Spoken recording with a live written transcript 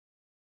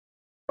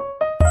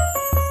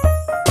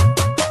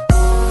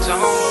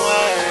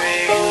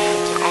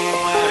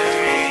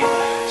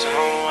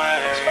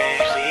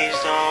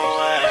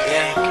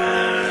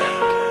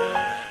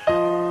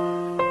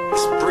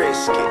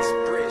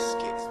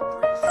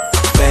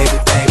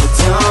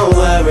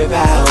worry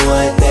about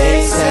what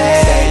they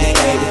say.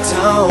 Baby,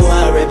 don't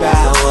worry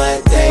about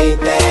what they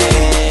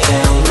think.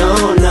 They don't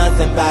know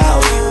nothing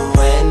about you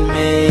and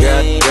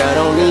me. Girl,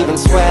 don't even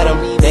sweat them.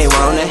 They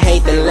wanna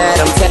hate, then let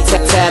them.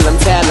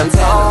 Tell them.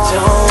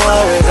 Don't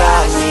worry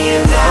about me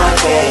and my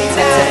baby.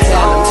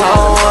 Tell them,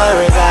 don't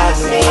worry about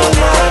me and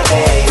my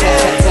baby.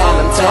 Tell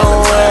them,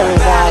 don't worry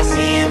about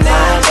me and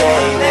my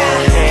baby.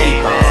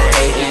 Keep on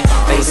hating,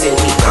 they say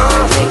we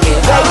gon' make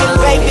it.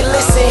 Baby,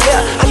 listen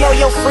here. I know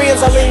your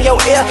friends all in your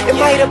ear. It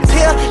might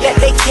appear that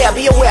they care.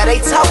 Be aware they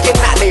talking,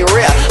 not they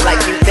real. Like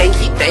you think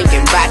he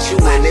thinking about you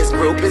and this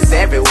group is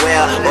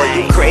everywhere. Or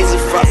you crazy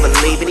for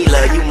believing he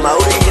love you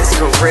more than his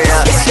career.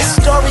 It's the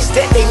stories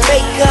that they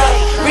make up.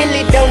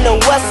 Really don't know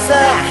what's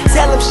up.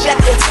 Tell them shut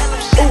the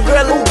ooh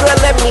girl,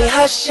 let me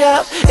hush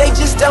up. They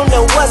just don't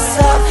know what's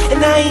up,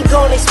 and I ain't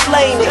gonna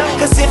explain it.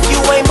 Cause if you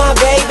ain't my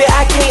baby,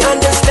 I can't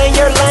understand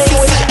your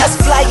language. Us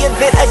flyer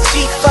than a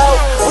G4.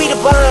 We the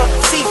bomb,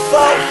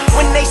 C4.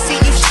 When they see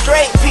you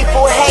straight,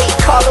 people hate,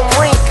 call them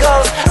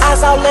wrinkles.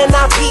 Eyes all in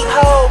our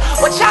peephole.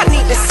 What y'all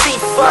need to see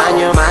for?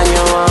 Mind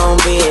your own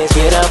biz.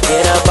 Get up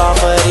off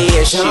of the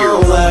issue.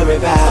 Don't worry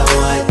about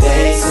what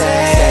they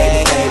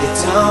say. Baby,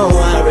 don't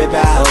worry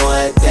about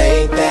what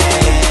they think.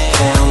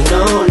 They don't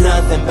know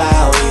nothing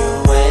about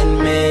you and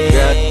me.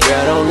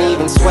 Girl, don't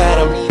even sweat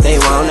them. They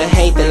wanna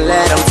hate, then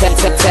let them. Tell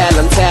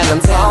them.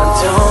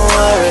 Don't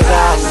worry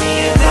about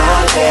me and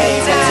my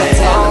baby.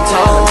 Tell them,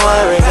 don't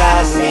worry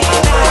about me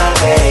and my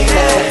baby.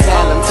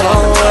 Tell them,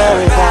 don't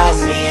worry about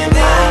me and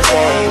my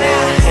baby.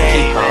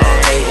 Keep on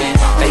hating,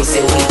 they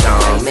say we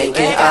gon' make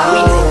it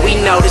all. We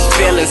know this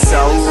feeling so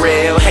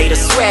real.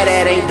 Haters swear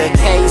that ain't the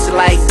case,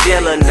 like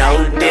Dilla,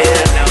 no deal.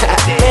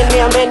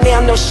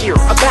 Man, no shit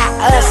about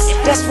us.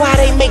 That's why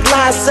they make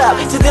lines up.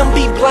 To them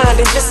be blind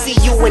and just see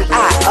you and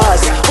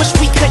us. Wish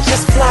we could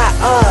just fly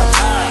up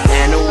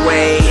and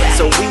away,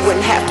 so we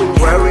wouldn't have to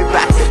worry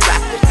about the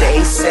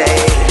they say.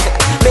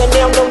 Man,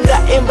 they don't know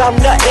nothing about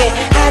nothing.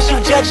 How's you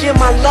judging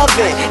my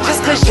loving?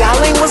 Just cause y'all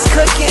ain't was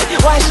cooking,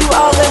 why's you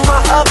all in my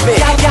oven?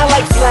 Y'all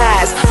like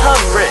flies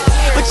hovering,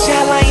 but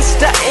y'all ain't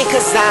stunting.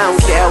 Cause I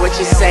don't care what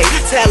you say.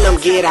 Tell them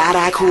get out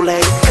our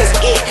Kool-Aid, cause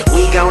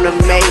we gonna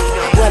make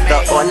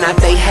whether or not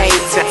they hate.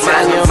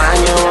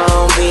 Mind your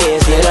own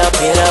biz. Get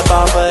up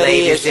off of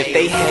this. If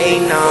they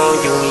hating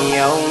on you and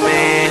your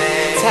man,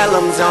 tell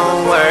them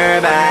don't worry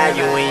about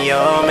you and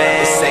your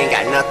man. This ain't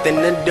got nothing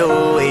to do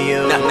with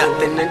you.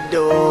 Nothing to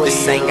do with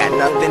this ain't got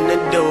nothing to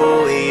do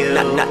with you.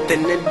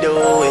 Nothing to do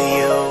with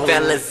you.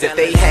 Fellas, if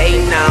they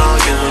hating on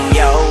you and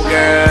your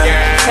girl,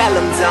 tell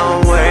them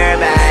don't worry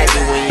about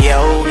you and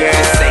your girl.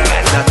 This ain't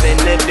got nothing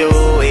to do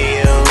with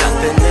you.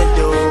 Nothing to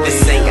do with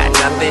this ain't got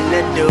nothing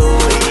to do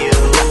with you.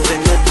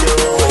 Nothing to do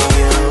with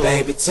you.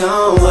 Baby,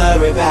 don't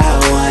worry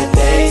about what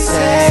they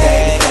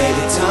say.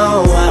 Baby,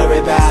 don't worry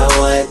about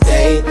what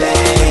they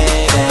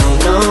think. They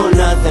don't know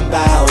nothing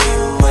about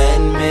you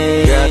and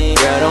me.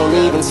 Girl, don't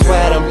even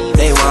sweat them.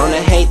 They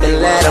wanna hate,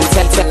 then let them.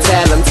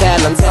 Tell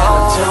them.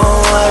 Don't